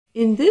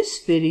In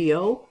this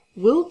video,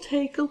 we'll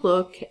take a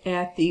look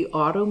at the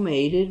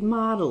automated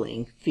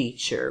modeling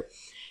feature.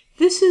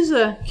 This is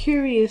a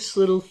curious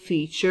little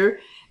feature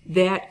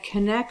that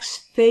connects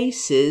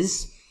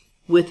faces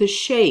with a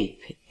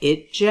shape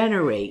it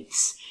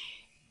generates.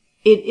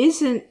 It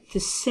isn't the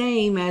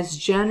same as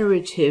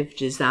generative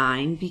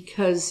design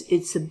because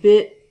it's a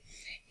bit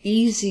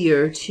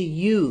easier to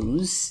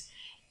use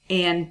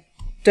and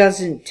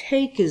doesn't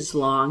take as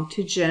long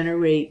to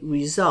generate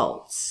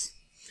results.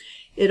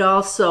 It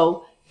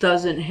also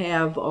doesn't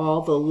have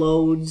all the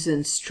loads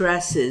and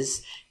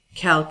stresses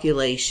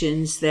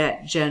calculations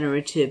that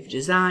generative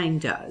design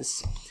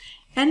does.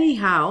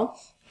 Anyhow,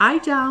 I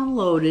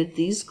downloaded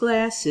these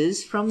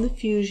glasses from the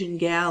Fusion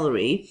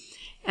Gallery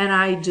and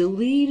I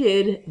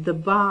deleted the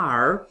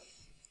bar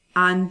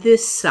on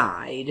this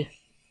side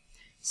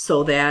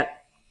so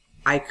that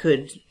I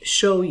could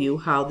show you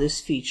how this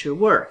feature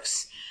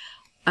works.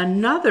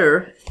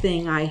 Another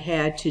thing I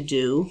had to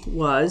do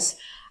was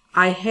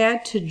I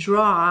had to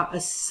draw a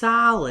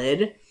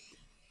solid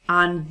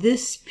on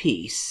this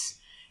piece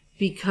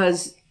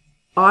because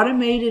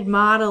automated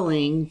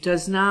modeling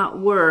does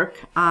not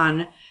work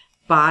on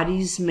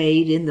bodies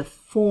made in the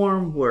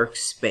form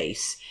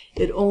workspace.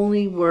 It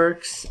only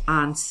works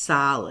on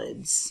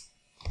solids.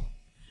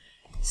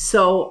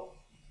 So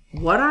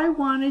what I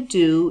want to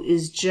do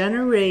is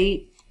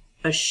generate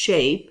a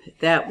shape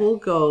that will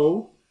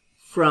go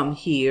from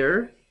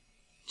here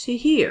to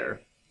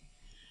here.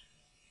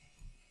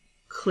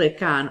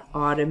 Click on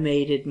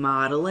Automated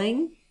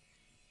Modeling.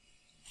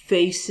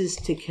 Faces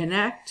to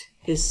Connect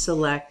is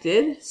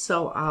selected,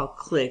 so I'll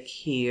click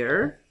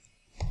here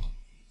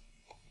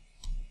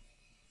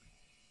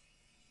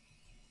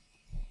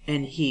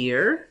and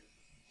here.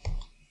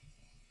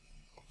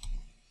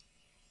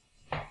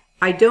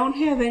 I don't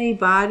have any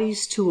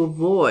bodies to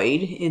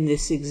avoid in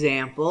this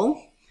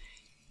example,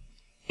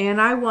 and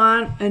I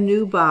want a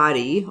new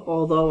body,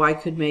 although I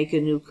could make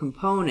a new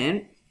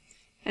component.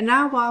 And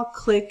now I'll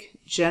click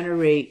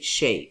Generate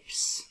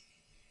Shapes.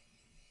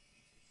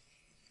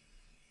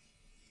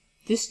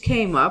 This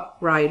came up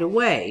right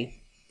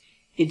away.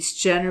 It's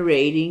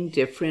generating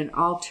different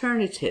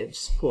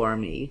alternatives for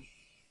me.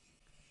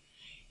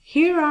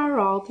 Here are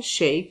all the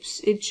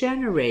shapes it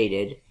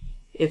generated.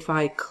 If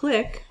I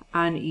click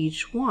on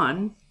each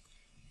one,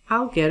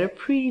 I'll get a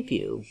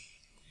preview.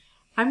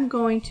 I'm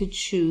going to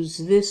choose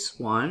this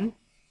one.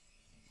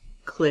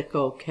 Click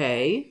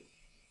OK.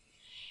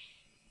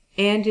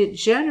 And it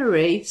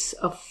generates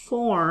a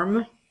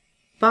form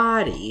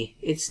body.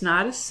 It's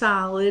not a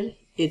solid,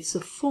 it's a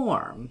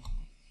form.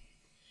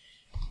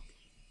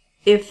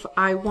 If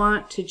I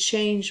want to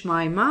change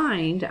my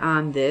mind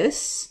on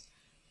this,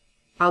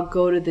 I'll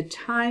go to the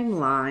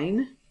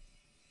timeline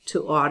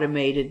to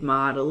Automated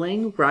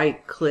Modeling,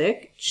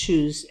 right-click,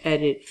 choose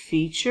Edit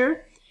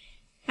Feature,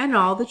 and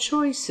all the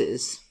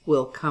choices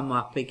will come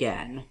up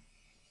again.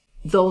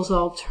 Those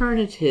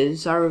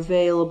alternatives are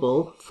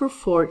available for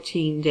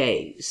 14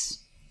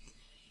 days.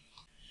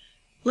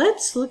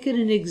 Let's look at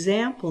an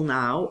example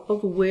now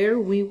of where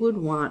we would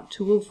want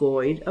to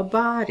avoid a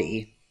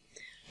body.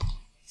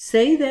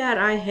 Say that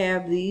I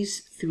have these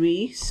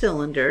 3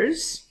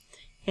 cylinders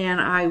and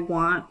I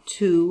want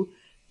to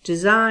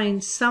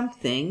design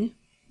something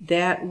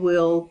that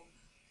will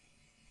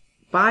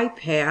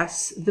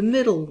bypass the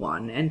middle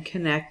one and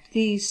connect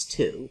these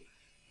two.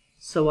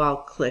 So I'll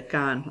click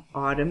on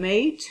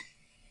Automate,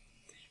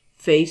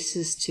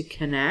 Faces to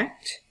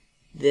Connect,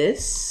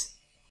 this,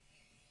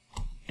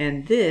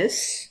 and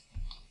this,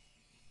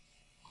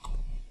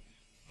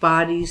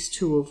 Bodies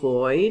to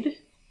Avoid,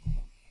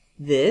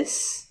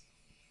 this,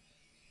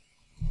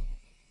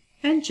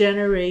 and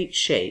Generate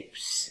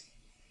Shapes.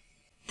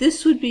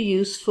 This would be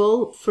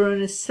useful for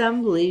an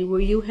assembly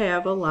where you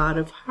have a lot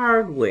of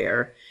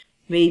hardware.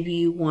 Maybe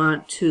you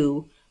want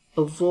to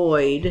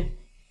avoid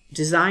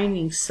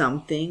designing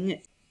something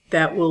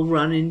that will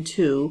run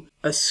into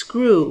a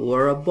screw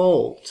or a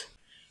bolt.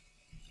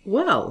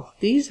 Well,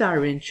 these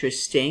are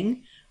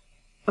interesting.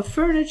 A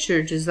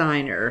furniture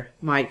designer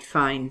might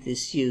find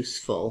this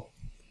useful.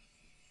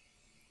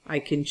 I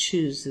can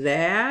choose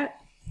that,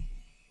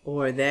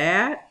 or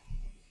that,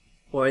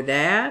 or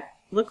that.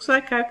 Looks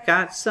like I've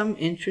got some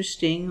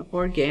interesting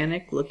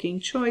organic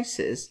looking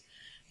choices.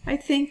 I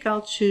think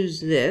I'll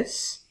choose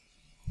this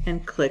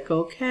and click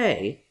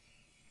OK.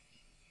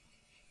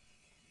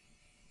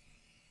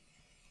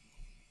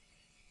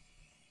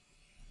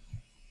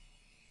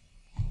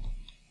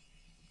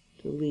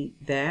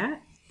 Delete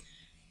that.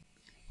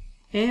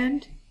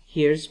 And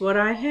here's what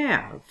I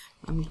have.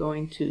 I'm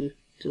going to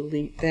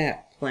delete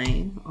that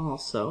plane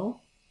also.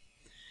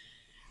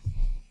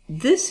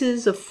 This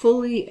is a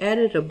fully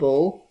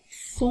editable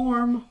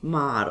form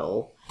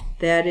model.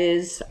 That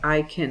is,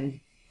 I can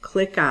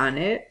click on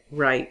it,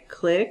 right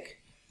click,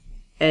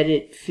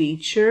 edit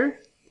feature,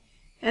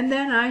 and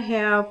then I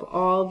have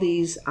all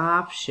these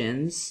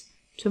options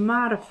to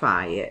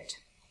modify it.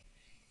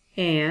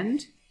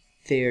 And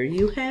there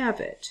you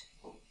have it.